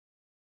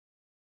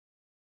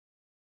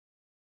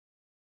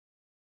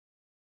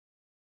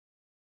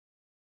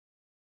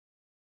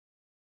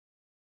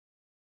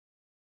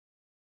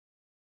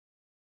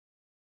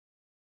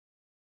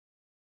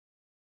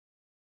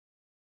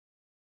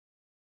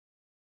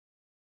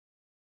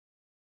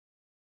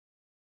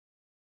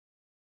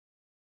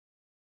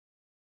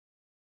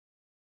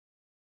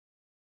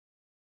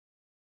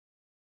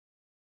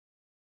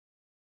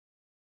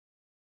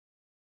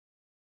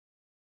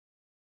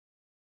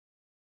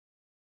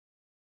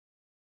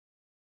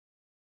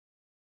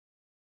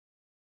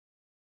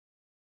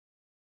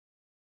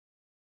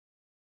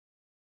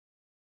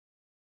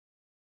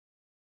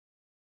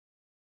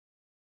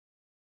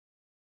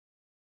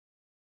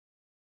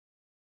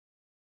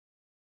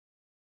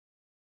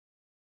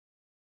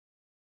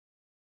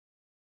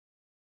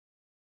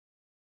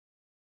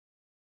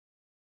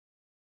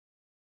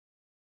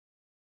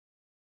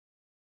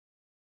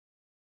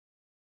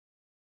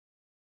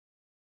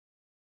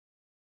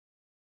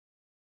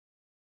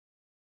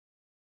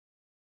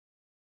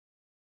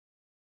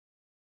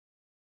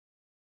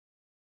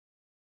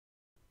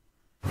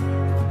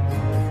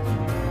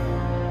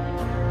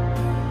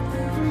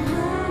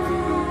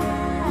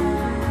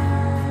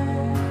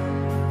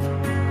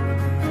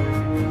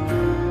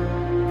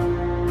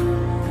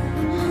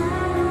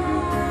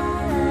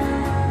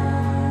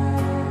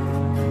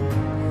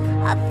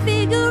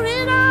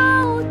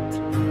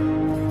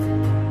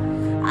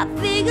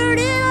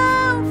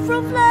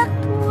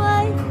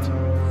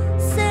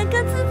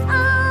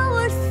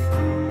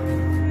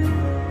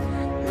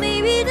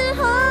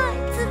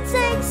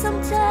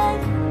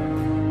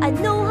I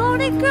know how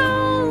it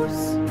goes.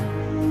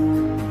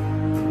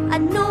 I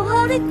know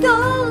how it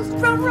goes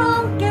from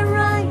wrong and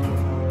right,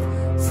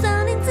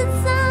 silence and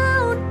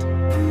sound.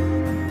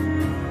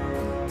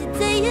 Did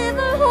they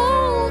ever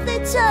hold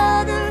each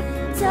other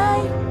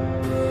tight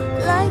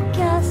like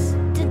us?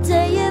 Did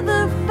they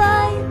ever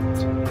fight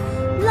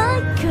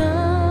like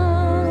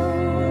us?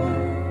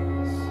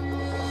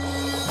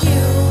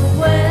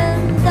 You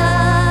and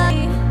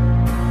I,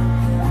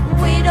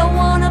 we don't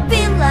wanna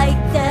be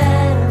like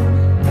them.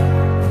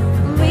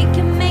 We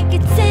can make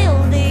it till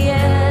the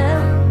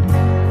end.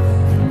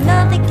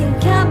 Nothing can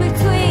come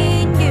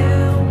between you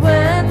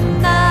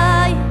and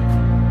I.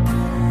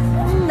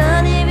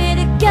 Not even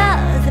a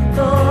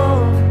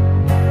gospel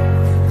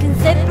can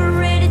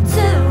separate the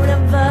two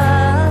of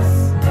us.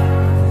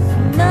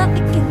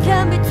 Nothing can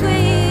come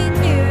between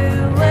you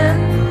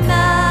and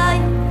I.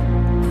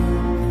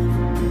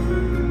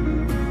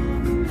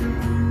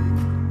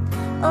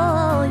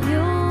 Oh,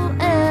 you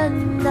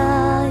and I.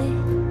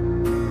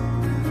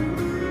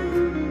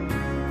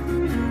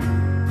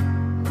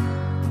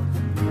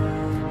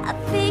 I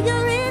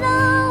figure it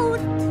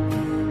out.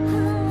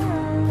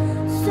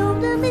 So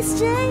the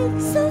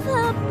mistakes of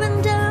up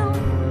and down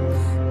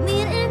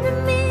meet in the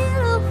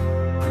middle.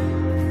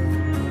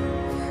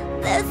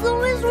 There's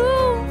always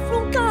room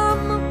for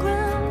common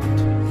ground.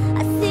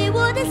 I see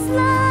what it's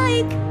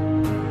like.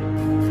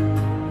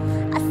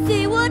 I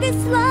see what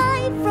it's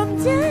like from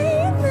day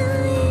and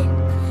night.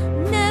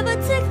 Never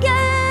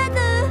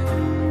together,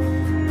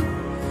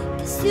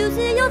 'cause you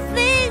see your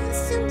things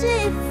in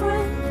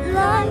different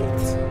light.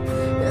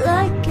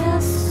 Like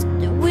us,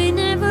 we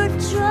never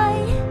try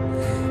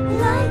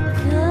like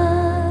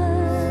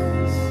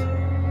us.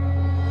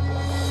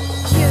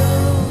 You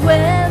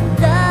and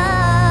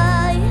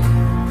I,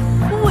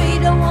 we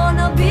don't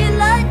wanna be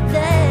like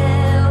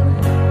them.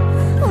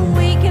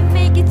 We can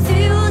make it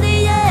to the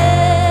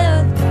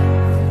end.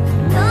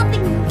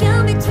 Nothing can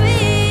come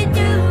between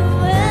you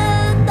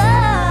and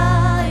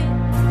I.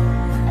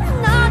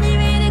 Not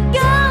even a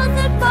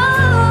golden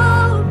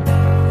ball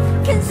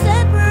can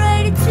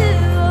separate the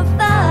two of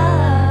us.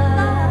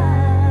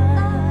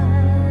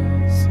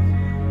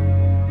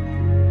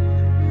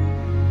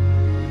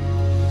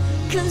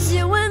 'Cause you